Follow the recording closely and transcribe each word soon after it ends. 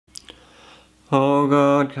O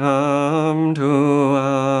God, come to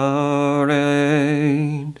our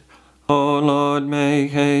aid. O Lord,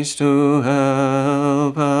 make haste to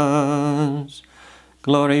help us.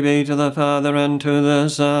 Glory be to the Father, and to the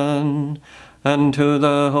Son, and to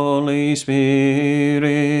the Holy Spirit,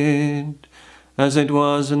 as it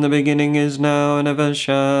was in the beginning, is now, and ever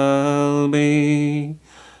shall be,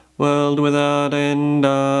 world without end.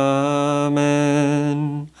 Amen.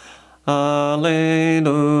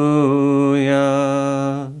 Alleluia.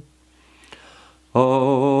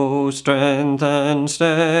 O strength and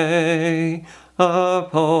stay,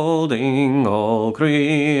 upholding all creation,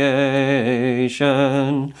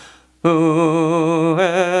 who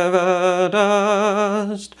ever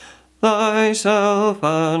dost thyself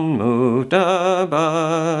unmoved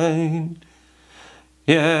abide,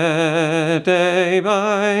 yet day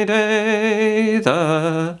by day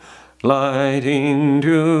the light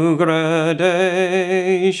into gradation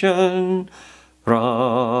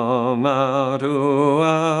from out to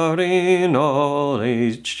out in all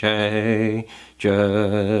its changes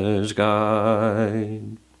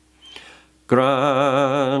guide.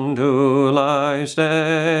 Grant to life's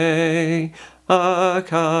day a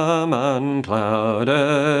calm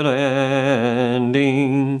unclouded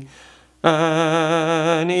ending,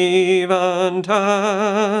 and even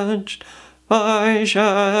touched by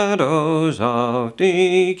shadows of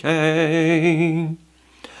decay,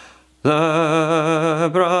 the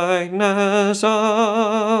brightness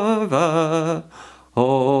of a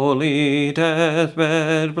holy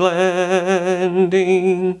deathbed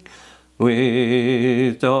blending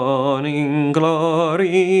with dawning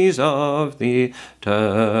glories of the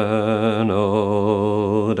eternal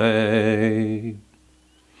day.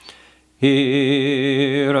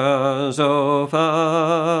 Hear us, O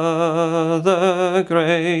Father,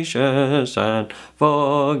 gracious and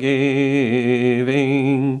forgiving,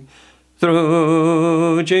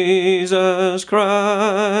 through Jesus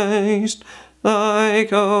Christ, thy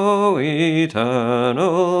co-eternal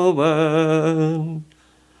Word,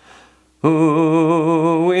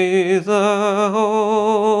 who with the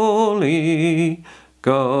Holy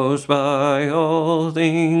Ghost by all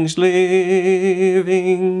things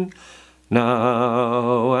living,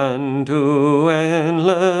 now and to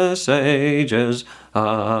endless ages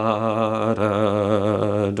art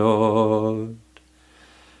adored.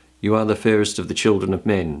 You are the fairest of the children of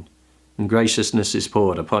men, and graciousness is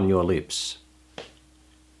poured upon your lips.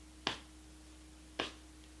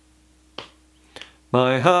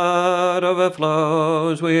 My heart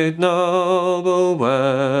overflows with noble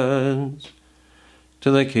words. To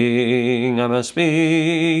the King I must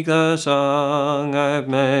speak the song I've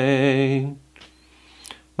made.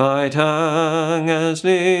 My tongue as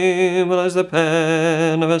nimble as the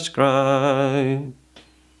pen of a scribe.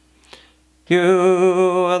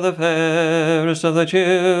 You are the fairest of the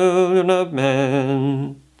children of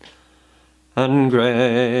men, and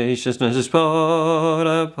graciousness is poured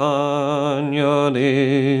upon your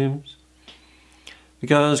lips,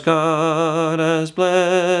 because God has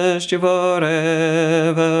blessed you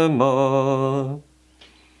forevermore.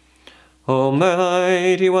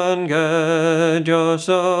 Almighty One, gird your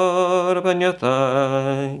sword upon your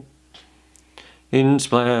thigh. In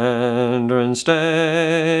splendor and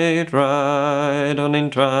state ride on in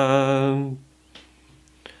triumph,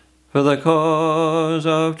 for the cause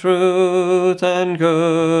of truth and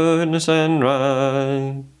goodness and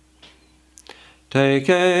right. Take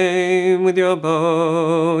aim with your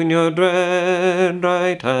bow in your dread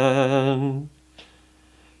right hand.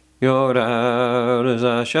 Your arrows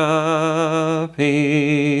are sharp,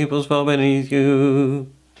 peoples fall beneath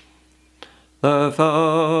you. The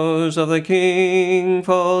foes of the King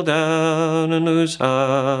fall down and lose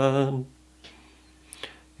heart.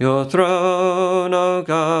 Your throne, O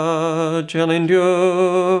God, shall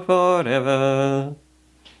endure forever.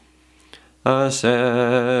 A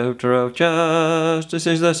sceptre of justice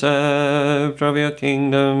is the sceptre of your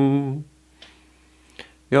kingdom.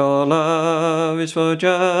 Your love is for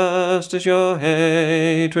justice, your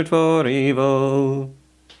hatred for evil.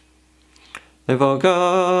 Therefore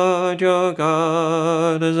God, your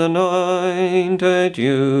God, has anointed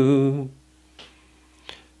you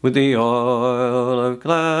with the oil of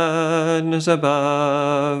gladness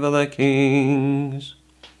above other kings.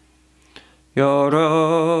 Your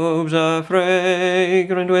robes are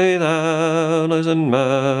fragrant with aloes and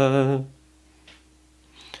myrrh.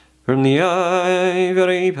 From the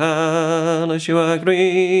ivory palace you are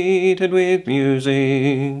greeted with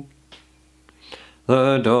music.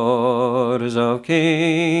 The daughters of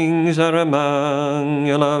kings are among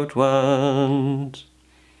your loved ones.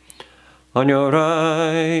 On your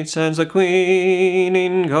right stands the Queen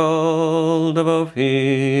in gold above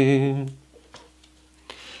him.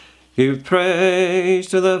 Give praise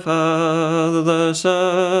to the Father, the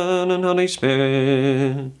Son, and Holy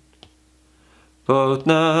Spirit, both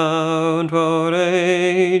now and for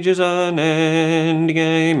ages unending.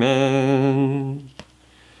 Amen.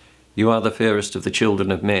 You are the fairest of the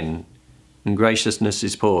children of men, and graciousness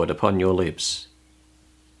is poured upon your lips.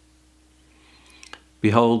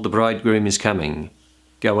 Behold, the bridegroom is coming.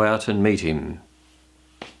 Go out and meet him.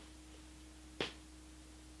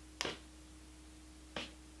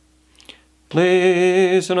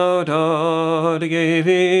 Listen, O daughter, give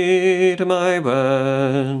ear to my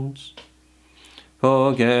words.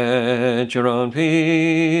 Forget your own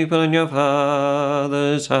people and your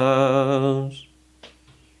father's house.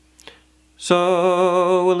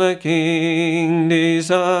 So will the King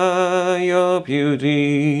desire your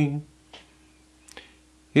beauty.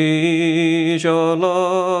 He is your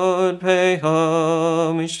Lord, pay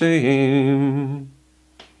homage to him.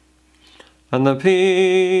 And the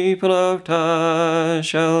people of Tyre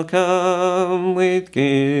shall come with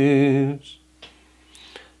gifts.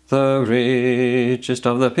 The richest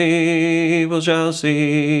of the people shall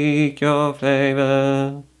seek your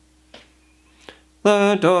favour.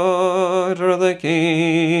 The daughter of the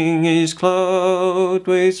King is clothed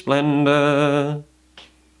with splendour,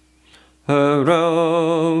 her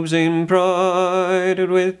robes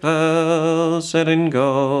embroidered with pearls set in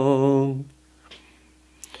gold.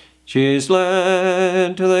 She is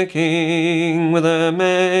led to the King with her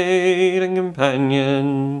maid and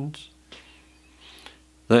companions.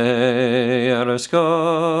 They are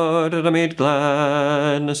escorted amid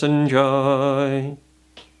gladness and joy.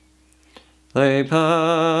 They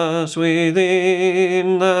pass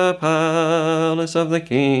within the palace of the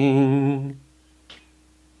King.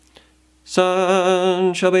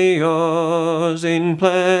 Sons shall be yours in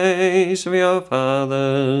place of your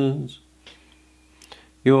fathers.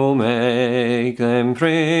 You'll make them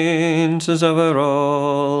princes over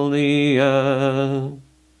all the earth.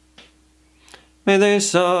 May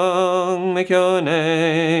this song make your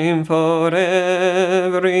name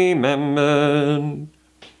forever remembered.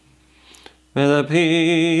 May the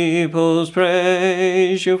peoples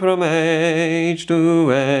praise you from age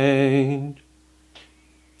to age.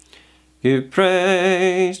 Give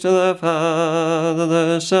praise to the Father,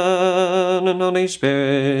 the Son, and Holy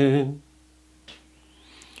Spirit,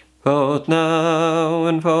 both now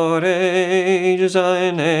and for ages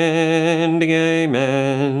unending.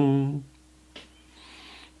 Amen.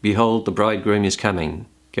 Behold, the bridegroom is coming.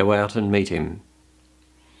 Go out and meet him.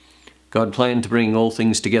 God planned to bring all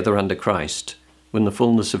things together under Christ, when the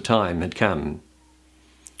fullness of time had come.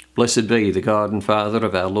 Blessed be the God and Father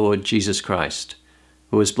of our Lord Jesus Christ,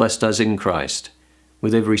 who has blessed us in Christ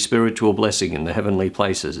with every spiritual blessing in the heavenly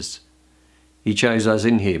places. He chose us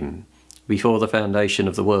in him before the foundation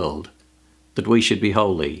of the world, that we should be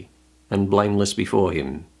holy and blameless before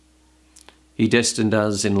him. He destined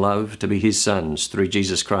us in love to be his sons through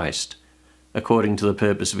Jesus Christ, according to the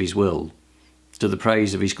purpose of his will, to the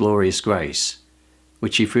praise of his glorious grace,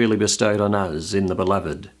 which he freely bestowed on us in the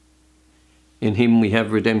Beloved. In him we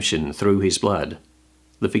have redemption through his blood,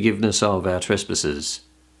 the forgiveness of our trespasses,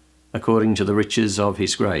 according to the riches of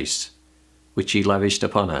his grace, which he lavished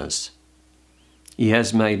upon us. He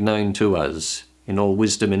has made known to us, in all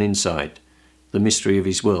wisdom and insight, the mystery of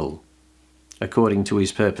his will, according to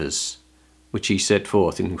his purpose, which he set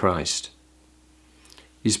forth in Christ.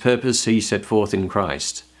 His purpose he set forth in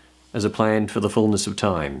Christ, as a plan for the fullness of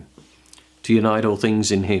time, to unite all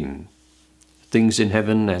things in him, things in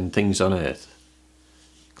heaven and things on earth.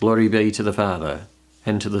 Glory be to the Father,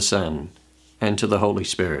 and to the Son, and to the Holy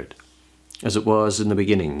Spirit, as it was in the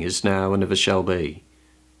beginning, is now, and ever shall be,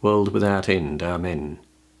 world without end. Amen.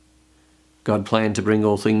 God planned to bring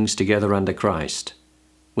all things together under Christ,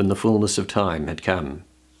 when the fullness of time had come.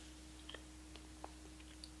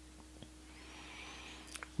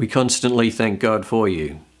 We constantly thank God for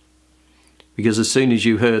you, because as soon as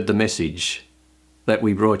you heard the message that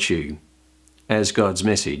we brought you as God's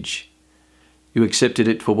message, you accepted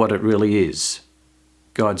it for what it really is,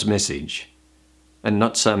 God's message, and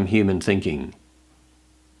not some human thinking.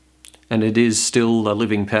 And it is still a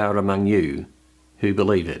living power among you who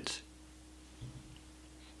believe it.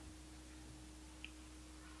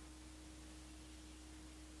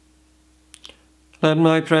 Let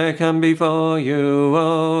my prayer come before you,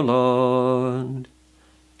 O Lord.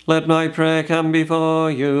 Let my prayer come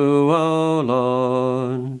before you, O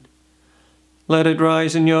Lord. Let it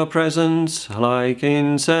rise in your presence like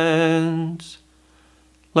incense.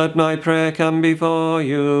 Let my prayer come before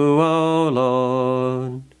you, O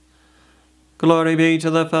Lord. Glory be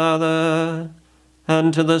to the Father,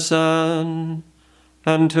 and to the Son,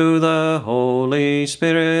 and to the Holy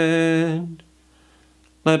Spirit.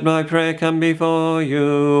 Let my prayer come before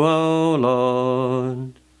you, O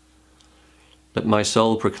Lord. Let my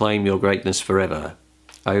soul proclaim your greatness forever,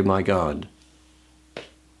 O my God.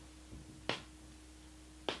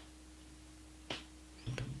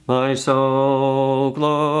 My soul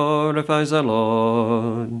glorifies the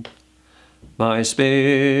Lord. My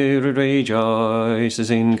spirit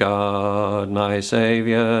rejoices in God, my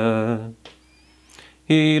Saviour.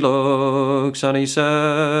 He looks on his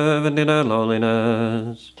servant in her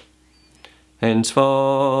lowliness.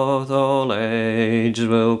 Henceforth all ages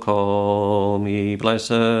will call me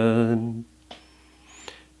blessed.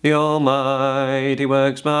 The Almighty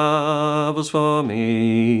works marvels for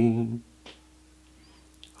me.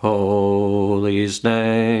 Holy His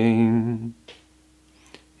name.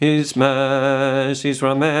 His mercies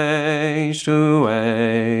from age to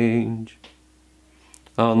age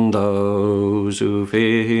on those who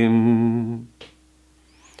fear Him.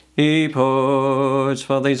 He puts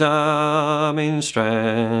forth His arm in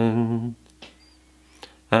strength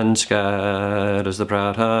and scatters the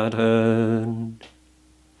proud-hearted.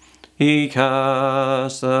 He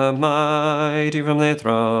casts the mighty from their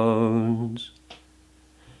thrones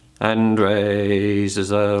and raises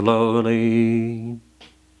the lowly.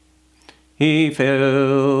 He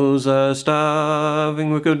fills the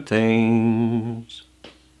starving with good things,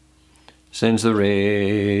 sends the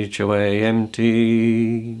rich away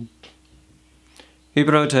empty. He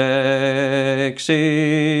protects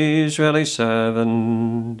Israel, his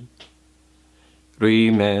servant,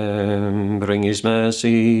 remembering his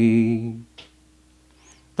mercy,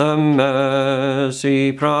 the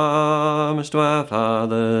mercy promised to our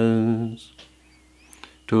fathers,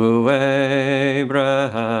 to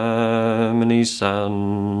Abraham and his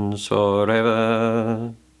sons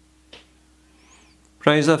forever.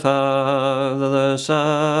 Praise the Father, the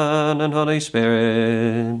Son, and Holy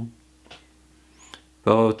Spirit,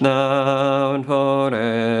 both now and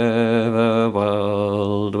forever,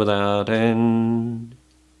 world without end.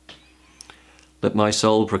 Let my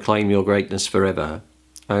soul proclaim your greatness forever,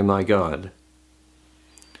 O my God.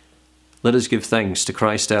 Let us give thanks to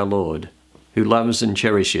Christ our Lord, who loves and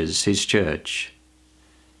cherishes his church.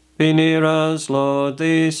 Be near us, Lord,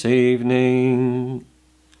 this evening.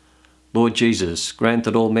 Lord Jesus, grant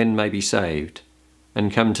that all men may be saved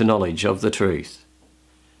and come to knowledge of the truth.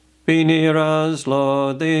 Be near us,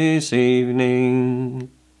 Lord, this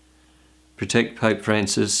evening. Protect Pope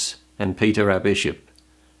Francis and Peter our Bishop.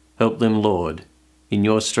 Help them, Lord, in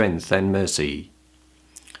your strength and mercy.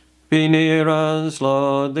 Be near us,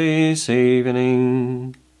 Lord, this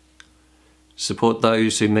evening. Support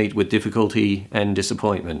those who meet with difficulty and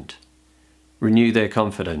disappointment. Renew their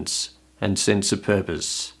confidence and sense of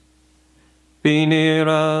purpose. Be near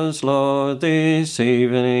us, Lord, this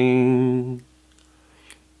evening.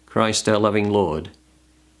 Christ our loving Lord,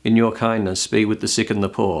 in your kindness be with the sick and the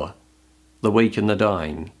poor, the weak and the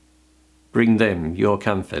dying. Bring them your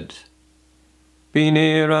comfort. Be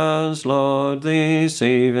near us, Lord, this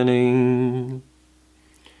evening.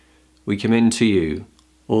 We commend to you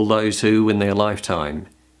all those who, in their lifetime,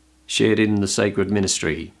 shared in the sacred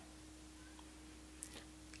ministry.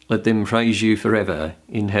 Let them praise you forever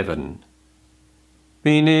in heaven.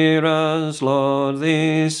 Be near us, Lord,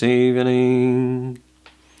 this evening.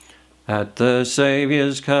 At the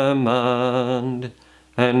Saviour's command,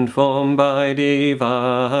 and formed by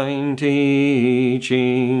divine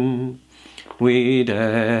teaching, we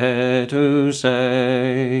dare to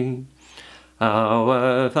say,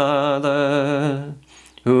 Our Father,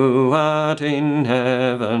 who art in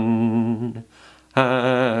heaven,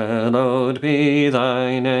 hallowed be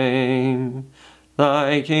thy name.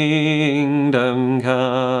 Thy kingdom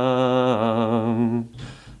come,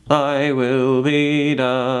 thy will be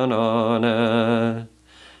done on earth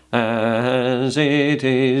as it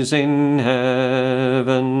is in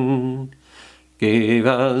heaven. Give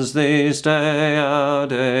us this day our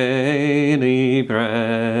daily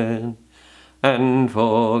bread, and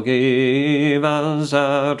forgive us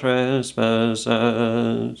our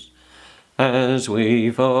trespasses, as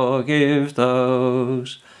we forgive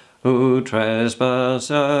those who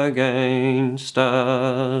trespass against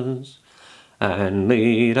us. And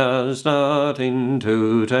lead us not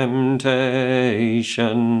into temptation,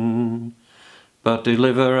 but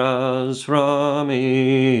deliver us from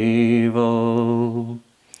evil.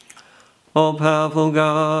 All-powerful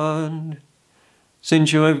God,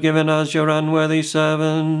 since you have given us, your unworthy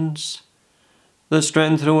servants, the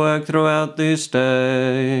strength to work throughout this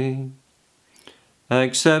day,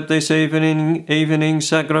 accept this evening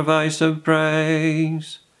sacrifice of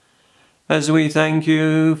praise, as we thank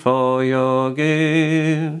you for your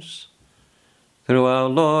gifts. Through our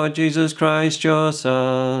Lord Jesus Christ, your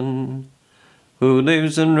Son, who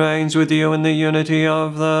lives and reigns with you in the unity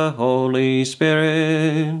of the Holy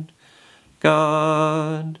Spirit,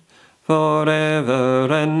 God, forever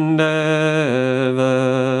and ever.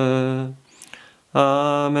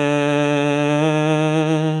 Amen.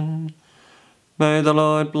 May the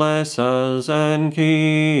Lord bless us and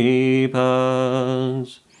keep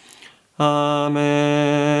us. Amen.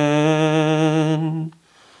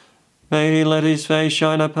 May he let his face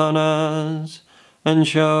shine upon us and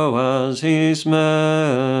show us his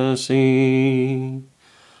mercy.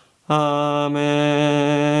 Amen.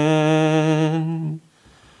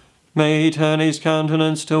 May he turn his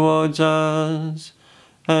countenance towards us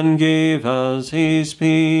and give us his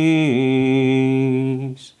peace.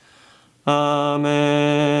 Amen.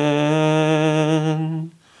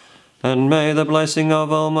 And may the blessing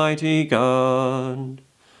of Almighty God,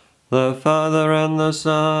 the Father and the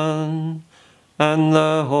Son, and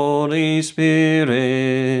the Holy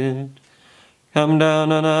Spirit, come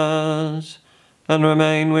down on us and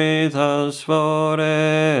remain with us forever.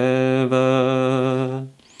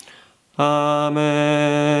 Amen.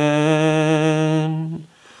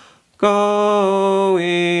 Go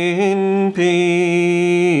in